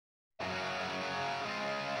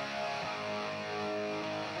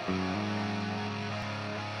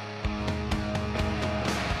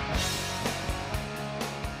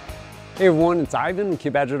Hey everyone, it's Ivan with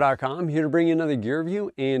KidBadger.com, here to bring you another gear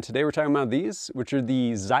review, and today we're talking about these, which are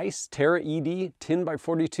the Zeiss Terra ED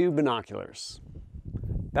 10x42 binoculars.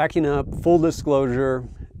 Backing up, full disclosure,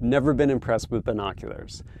 never been impressed with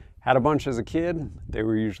binoculars. Had a bunch as a kid, they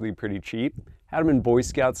were usually pretty cheap. Had them in Boy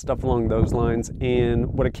Scouts, stuff along those lines, and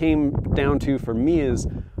what it came down to for me is,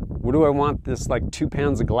 what do I want this like 2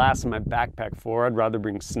 pounds of glass in my backpack for? I'd rather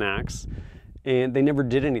bring snacks. And they never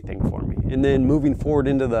did anything for me. And then moving forward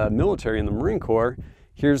into the military and the Marine Corps,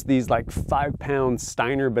 here's these like 5-pound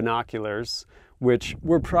Steiner binoculars, which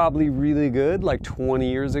were probably really good like 20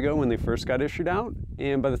 years ago when they first got issued out.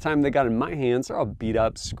 And by the time they got in my hands, they're all beat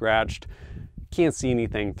up, scratched, can't see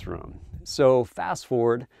anything through them. So fast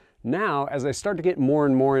forward, now as I start to get more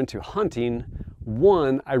and more into hunting,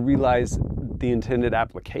 one, I realize the intended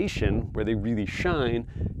application where they really shine,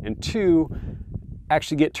 and two,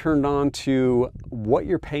 actually get turned on to what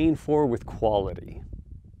you're paying for with quality.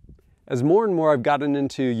 As more and more I've gotten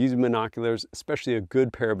into using binoculars, especially a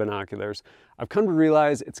good pair of binoculars, I've come to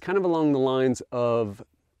realize it's kind of along the lines of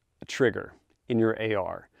a trigger in your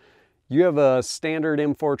AR. You have a standard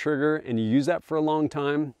M4 trigger and you use that for a long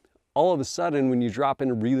time. All of a sudden, when you drop in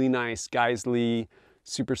a really nice Geissele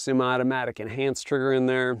super semi-automatic enhanced trigger in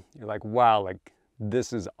there, you're like, wow, like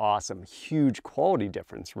this is awesome. Huge quality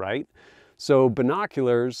difference, right? So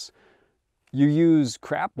binoculars, you use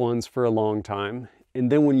crap ones for a long time,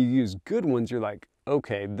 and then when you use good ones, you're like,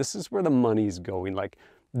 okay, this is where the money's going. Like,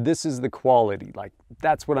 this is the quality. Like,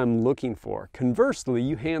 that's what I'm looking for. Conversely,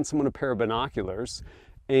 you hand someone a pair of binoculars,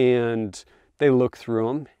 and they look through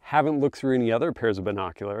them, haven't looked through any other pairs of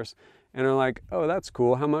binoculars, and are like, oh, that's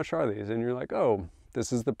cool. How much are these? And you're like, oh,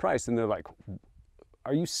 this is the price. And they're like,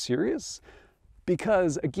 are you serious?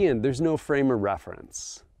 Because, again, there's no frame of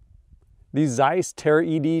reference. These Zeiss Terra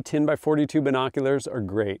ED 10x42 binoculars are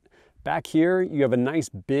great. Back here, you have a nice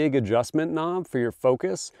big adjustment knob for your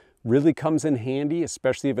focus. Really comes in handy,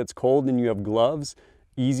 especially if it's cold and you have gloves.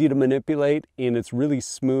 Easy to manipulate, and it's really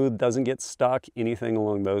smooth, doesn't get stuck, anything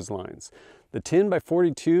along those lines. The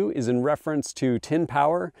 10x42 is in reference to 10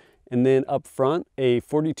 power, and then up front, a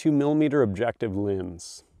 42mm objective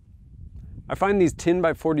lens. I find these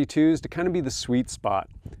 10x42s to kind of be the sweet spot.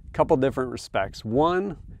 A couple different respects.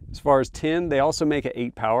 One, as far as 10, they also make an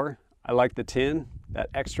 8 power. I like the 10, that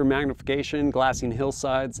extra magnification, glassing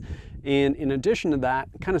hillsides. And in addition to that,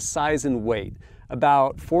 kind of size and weight.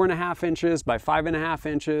 About 4.5 inches by 5.5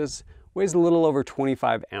 inches, weighs a little over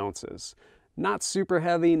 25 ounces. Not super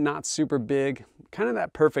heavy, not super big, kind of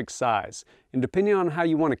that perfect size. And depending on how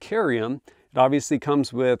you want to carry them, it obviously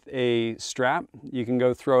comes with a strap. You can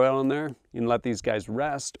go throw it on there. You can let these guys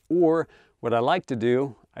rest, or what I like to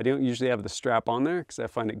do, I don't usually have the strap on there because I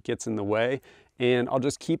find it gets in the way, and I'll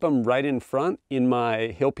just keep them right in front in my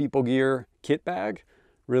Hill People Gear kit bag,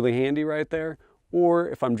 really handy right there. Or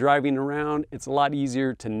if I'm driving around, it's a lot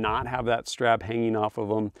easier to not have that strap hanging off of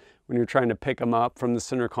them when you're trying to pick them up from the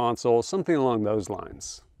center console, something along those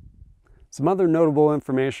lines. Some other notable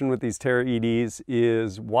information with these Terra EDs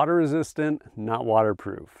is water resistant, not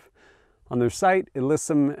waterproof. On their site, it lists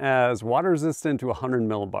them as water resistant to 100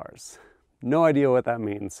 millibars. No idea what that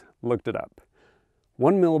means. Looked it up.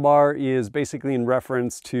 1 millibar is basically in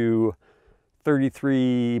reference to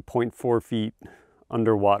 33.4 feet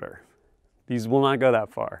underwater. These will not go that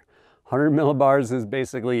far. 100 millibars is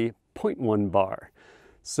basically 0.1 bar.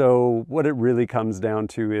 So what it really comes down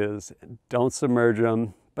to is don't submerge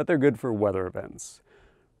them, but they're good for weather events.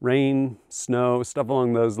 Rain, snow, stuff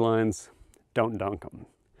along those lines, don't dunk them.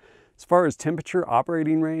 As far as temperature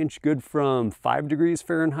operating range, good from 5 degrees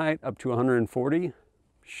Fahrenheit up to 140.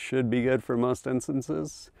 Should be good for most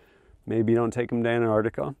instances. Maybe don't take them to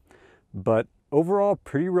Antarctica. But overall,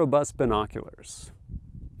 pretty robust binoculars.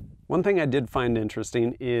 One thing I did find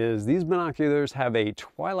interesting is these binoculars have a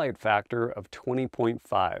twilight factor of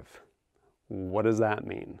 20.5. What does that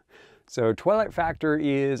mean? So twilight factor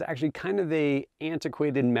is actually kind of an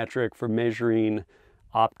antiquated metric for measuring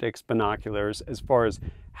optics binoculars as far as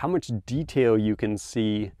how much detail you can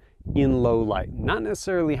see in low light. Not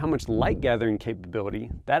necessarily how much light gathering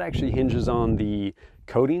capability, that actually hinges on the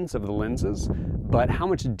coatings of the lenses, but how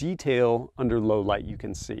much detail under low light you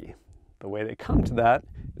can see. The way they come to that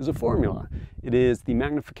is a formula. It is the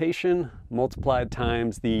magnification multiplied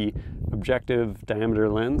times the objective diameter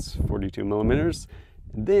lens, 42 millimeters,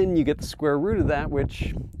 and then you get the square root of that,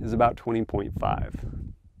 which is about 20.5.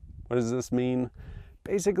 What does this mean?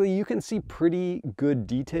 Basically, you can see pretty good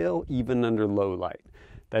detail even under low light.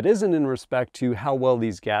 That isn't in respect to how well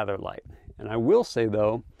these gather light. And I will say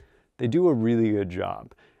though, they do a really good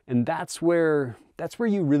job. And that's where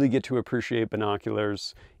you really get to appreciate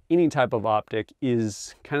binoculars. Any type of optic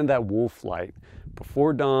is kind of that wolf light.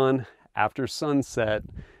 Before dawn, after sunset,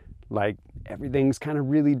 like everything's kind of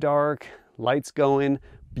really dark, lights going,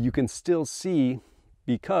 but you can still see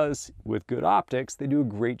because with good optics, they do a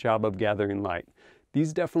great job of gathering light.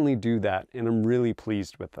 These definitely do that, and I'm really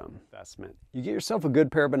pleased with them. Investment. You get yourself a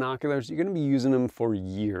good pair of binoculars, you're gonna be using them for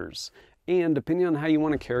years. And depending on how you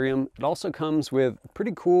want to carry them, it also comes with a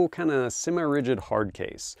pretty cool kind of semi-rigid hard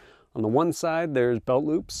case. On the one side, there's belt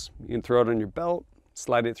loops. You can throw it on your belt,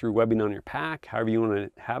 slide it through webbing on your pack, however you want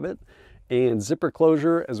to have it. And zipper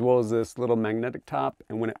closure, as well as this little magnetic top.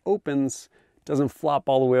 And when it opens, it doesn't flop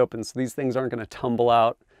all the way open, so these things aren't going to tumble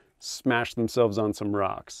out, smash themselves on some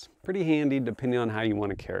rocks. Pretty handy depending on how you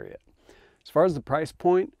want to carry it. As far as the price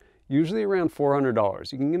point, usually around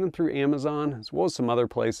 $400. You can get them through Amazon as well as some other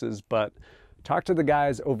places, but talk to the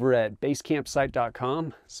guys over at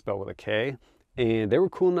basecampsight.com, spelled with a K, and they were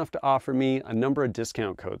cool enough to offer me a number of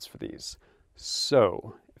discount codes for these.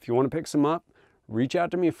 So if you want to pick some up, reach out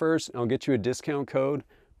to me first and I'll get you a discount code.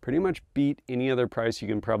 Pretty much beat any other price you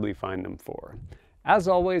can probably find them for. As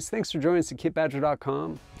always, thanks for joining us at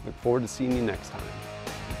kitbadger.com. Look forward to seeing you next time.